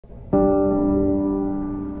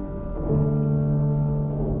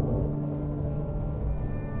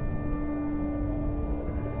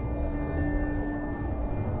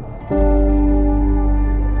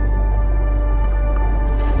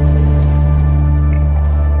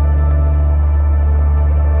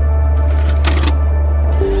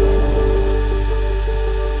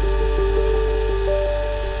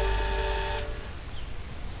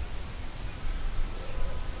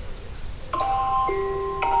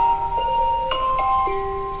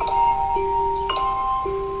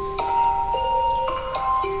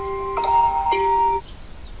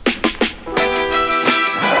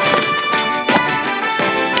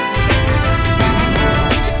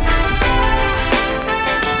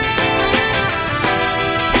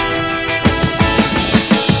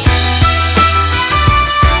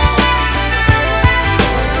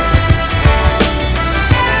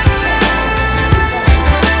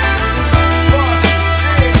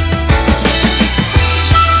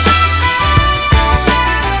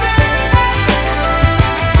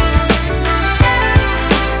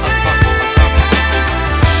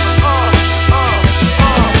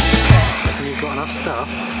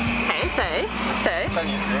So,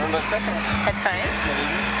 remember Steph? headphones,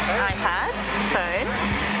 iPad, phone,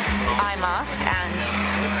 eye mask and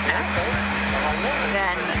snacks.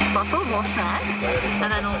 Then bottle, more snacks.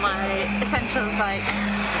 And then all my essentials like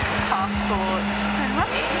passport and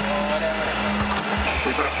money.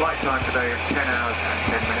 We've got a flight time today of 10 hours and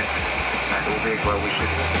 10 minutes, and all being well, we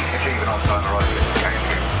should achieve an on-time arrival in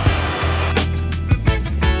Cancun.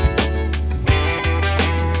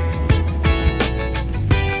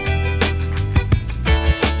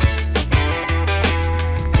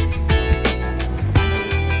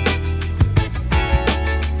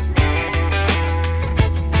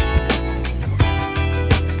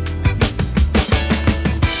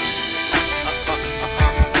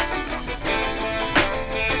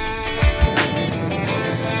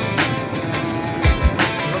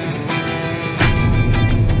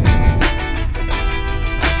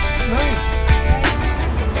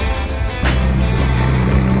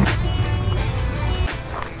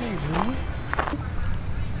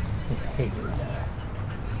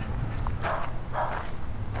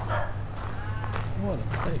 What a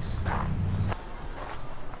place.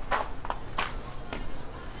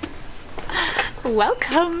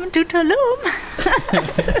 Welcome to Tulum!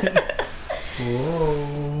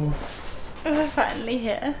 Whoa. We're finally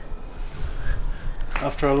here.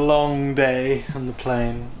 After a long day on the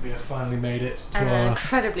plane, we have finally made it to And an our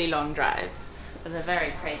incredibly long drive with a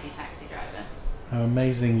very crazy taxi driver.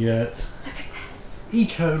 amazing yurt. Look at this.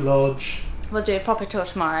 Eco Lodge. We'll do a proper tour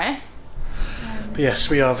tomorrow. But yes,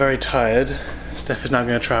 we are very tired. Steph is now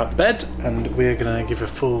going to try out the bed, and we're going to give a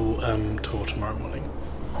full tour tomorrow morning.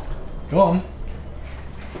 Go on.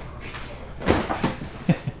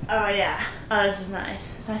 Oh yeah. Oh, this is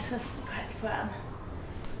nice. It's nice to sleep quite well.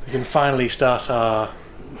 We can finally start our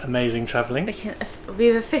amazing travelling.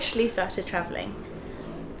 We've officially started travelling.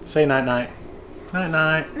 Say night night. Night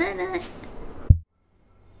night. Night night.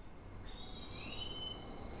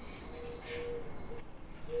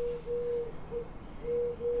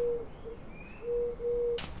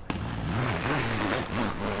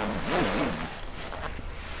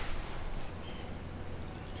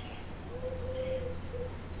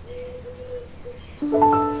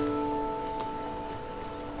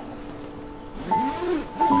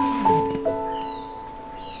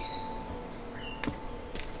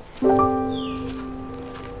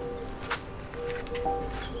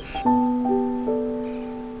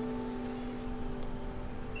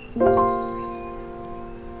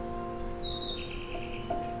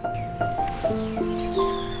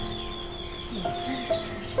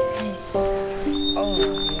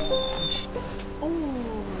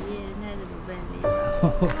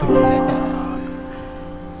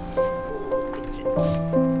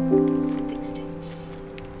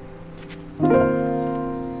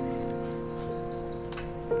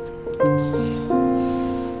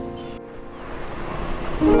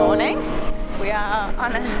 Morning. We are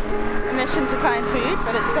on a mission to find food,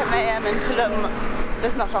 but it's 7 AM and Tulum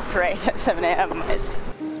does not operate at 7 AM. It's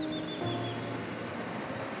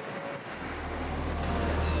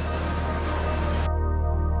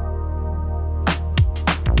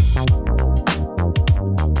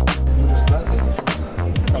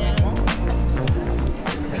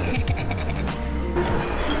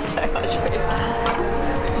so much food.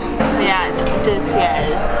 We're at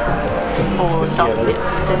cielo. Or cielo.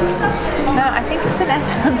 No, I think it's an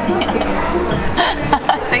S on the end. I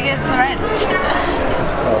think it's French.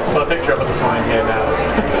 I'll put a picture up of the sign here now.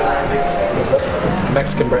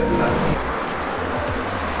 Mexican breakfast.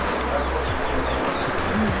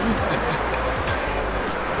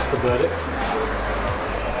 What's the verdict?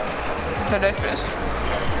 Delicious.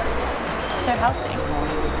 So healthy.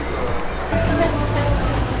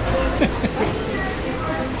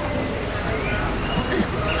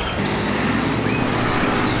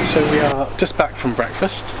 So we are just back from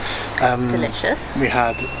breakfast. Delicious. We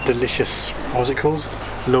had delicious, what was it called?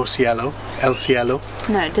 Cielo. El Cielo.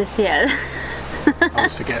 No, de cielo. I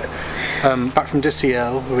always forget. Back from de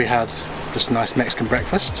cielo, we had just a nice Mexican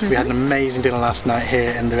breakfast. We had an amazing dinner last night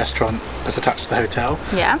here in the restaurant that's attached to the hotel.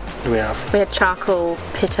 Yeah. What do we have? We had charcoal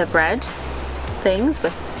pita bread things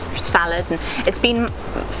with salad, and it's been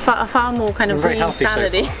far more kind of Very green healthy so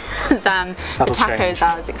salady than the That'll tacos change.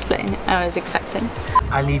 I was expecting.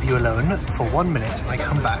 I leave you alone for 1 minute and I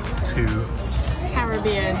come back to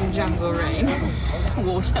Caribbean jungle rain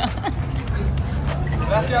water.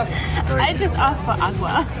 I just asked for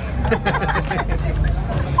agua.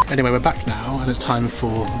 Anyway, we're back now and it's time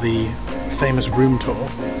for the famous room tour.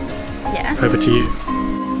 Yeah. Over to you.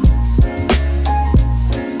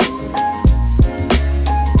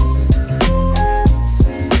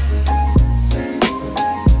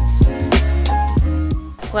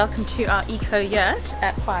 welcome to our eco-yurt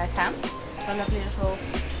at Huaya Camp. Our lovely little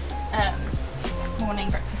morning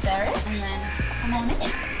breakfast area, and then come on in.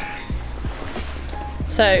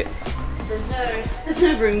 So there's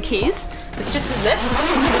no room keys. It's just a zip.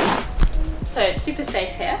 So it's super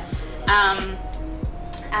safe here.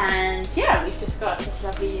 And yeah, we've just got this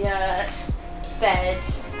lovely yurt, bed,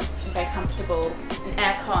 which is very comfortable, an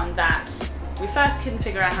aircon that we first couldn't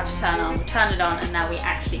figure out how to turn on. We turned it on, and now we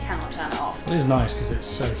actually cannot turn it off. It is nice because it's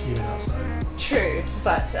so humid outside. True,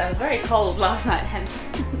 but it was very cold last night, hence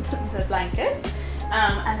the blanket.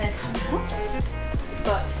 And then come out, we've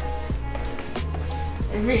got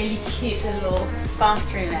a really cute little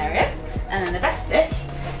bathroom area, and then the best bit,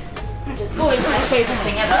 which is always my favourite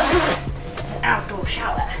thing ever, is an outdoor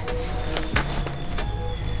shower.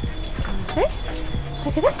 Okay,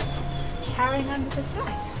 look at this, showering under the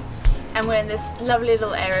stars. And we're in this lovely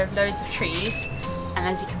little area of loads of trees, and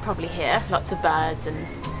as you can probably hear, lots of birds and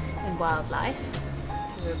wildlife.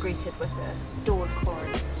 So we were greeted with a dawn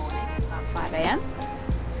chorus this morning about 5 AM.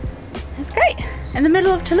 It's great, in the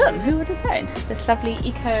middle of Tulum, who would have known? This lovely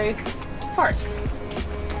eco forest.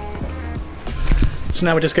 So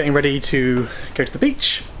now we're just getting ready to go to the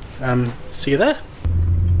beach. See you there.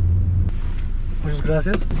 Muchas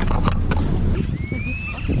gracias.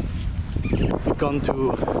 We've gone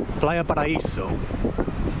to Playa Paraiso,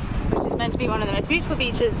 Which is meant to be one of the most beautiful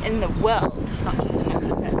beaches in the world, not just in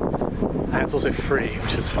Mexico. and it's also free,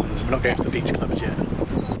 which is fun. We're not going to the beach clubs yet.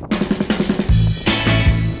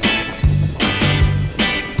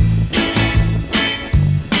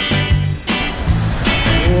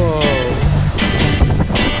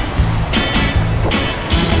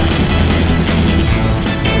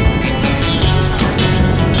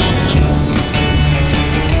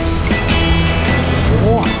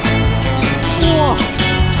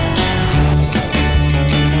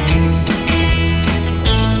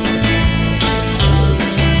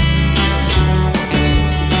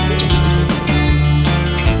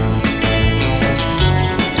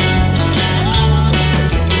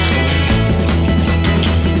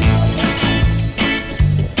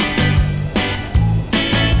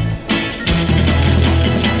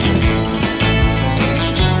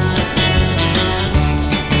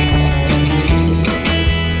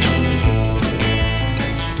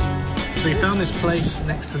 This place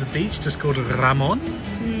next to the beach just called Ramon,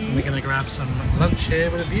 and we're going to grab some lunch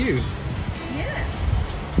here with a view. Yeah,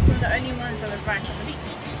 we're the only ones that was right on the beach.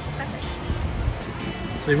 Perfect.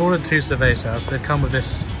 So we've ordered 2 cervezas. They come with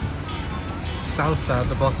this salsa at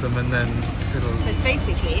the bottom, and then this little... So it's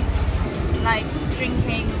basically like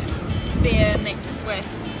drinking beer mixed with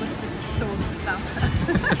sauce and salsa.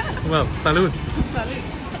 Well, salud. Salud.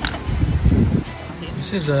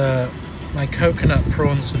 This is my coconut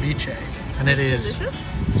prawn ceviche. And it is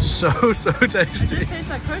so tasty. It tastes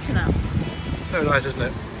like coconut. So nice, isn't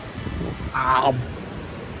it? Ow.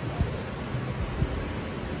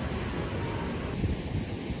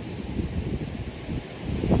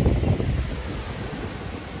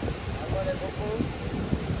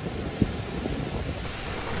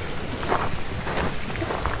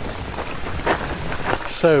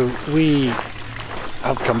 So we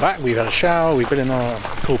have come back, we've had a shower, we've been in our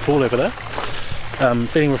cool pool over there.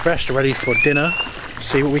 Feeling refreshed, ready for dinner.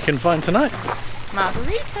 See what we can find tonight.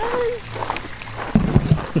 Margaritas!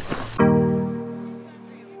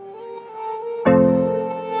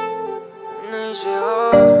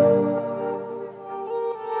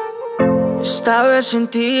 Esta vez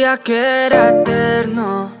sentía que era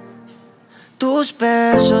eterno, tus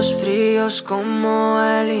besos fríos como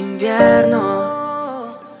el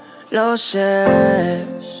invierno, lo sé.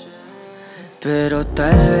 Pero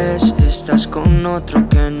tal vez estás con otro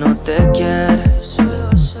que no te quieres.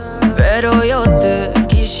 Pero yo te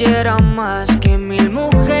quisiera más que 1000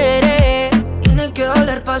 mujeres. Tiene que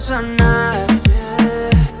doler para sanar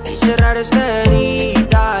y cerrar esta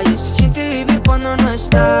herida. Y se siente vivir cuando no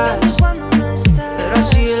estás. Pero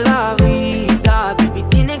así es la vida, baby.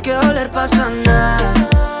 Tiene que doler para sanar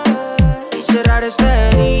y cerrar esta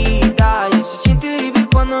herida. Y se siente vivir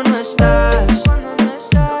cuando no estás.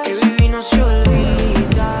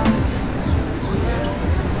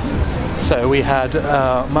 So we had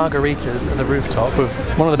margaritas at the rooftop with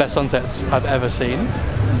one of the best sunsets I've ever seen,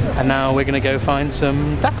 and now we're going to go find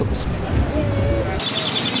some tacos.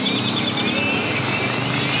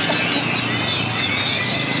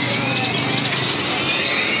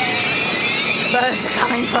 Birds are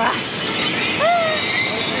coming for us.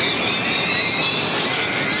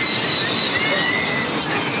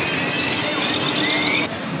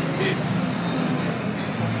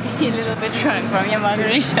 You're a little bit drunk from your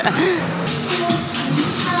margarita.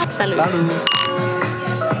 Salud. Salud.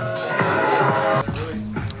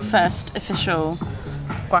 first official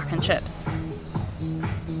guac and chips.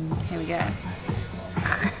 Here we go.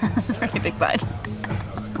 It's a really big bite.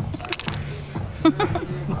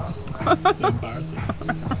 So embarrassing.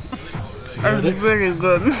 It's really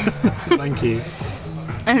good. Thank you.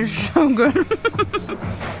 It's so good.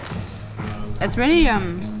 It's really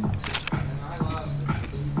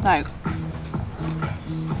like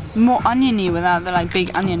more oniony without the like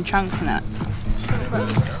big onion chunks in it.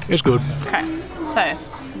 It's good. Okay, so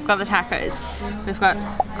we've got the tacos. We've got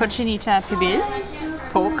cochinita pibil,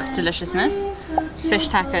 pork deliciousness, fish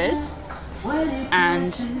tacos,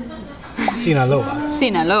 and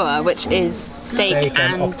Sinaloa, which is steak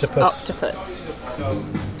and octopus.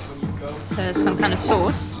 So there's some kind of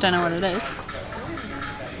sauce, don't know what it is.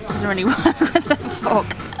 Doesn't really work with the fork.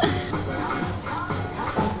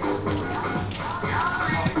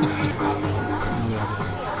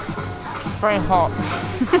 Very hot.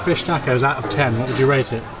 Fish tacos out of 10, what would you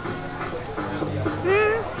rate it?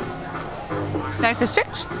 Like a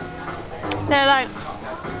 6. They're like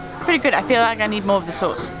pretty good. I feel like I need more of the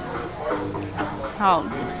sauce. Oh.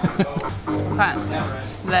 Right.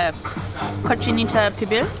 The cochinita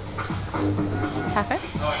pibil taco.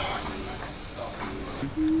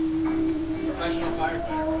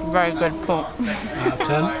 Very good pork. Out of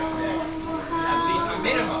 10?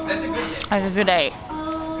 Like a good 8.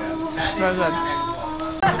 Very good.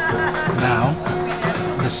 Now,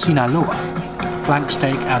 the Sinaloa, flank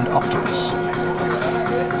steak and octopus.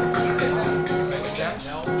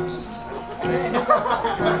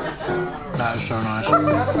 That is so nice.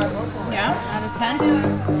 Yeah, out of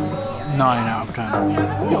 10? 9 out of 10.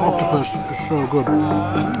 The octopus is so good.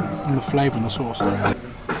 And the flavour and the sauce.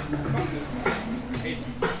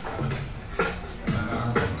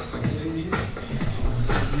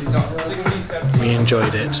 We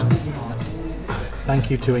enjoyed it. Thank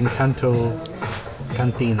you to Encanto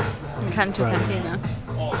Cantina. Encanto Cantina.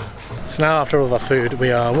 So now after all of our food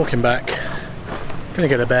we are walking back, gonna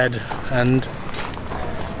go to bed and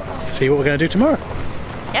see what we're gonna do tomorrow.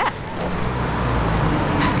 Yeah.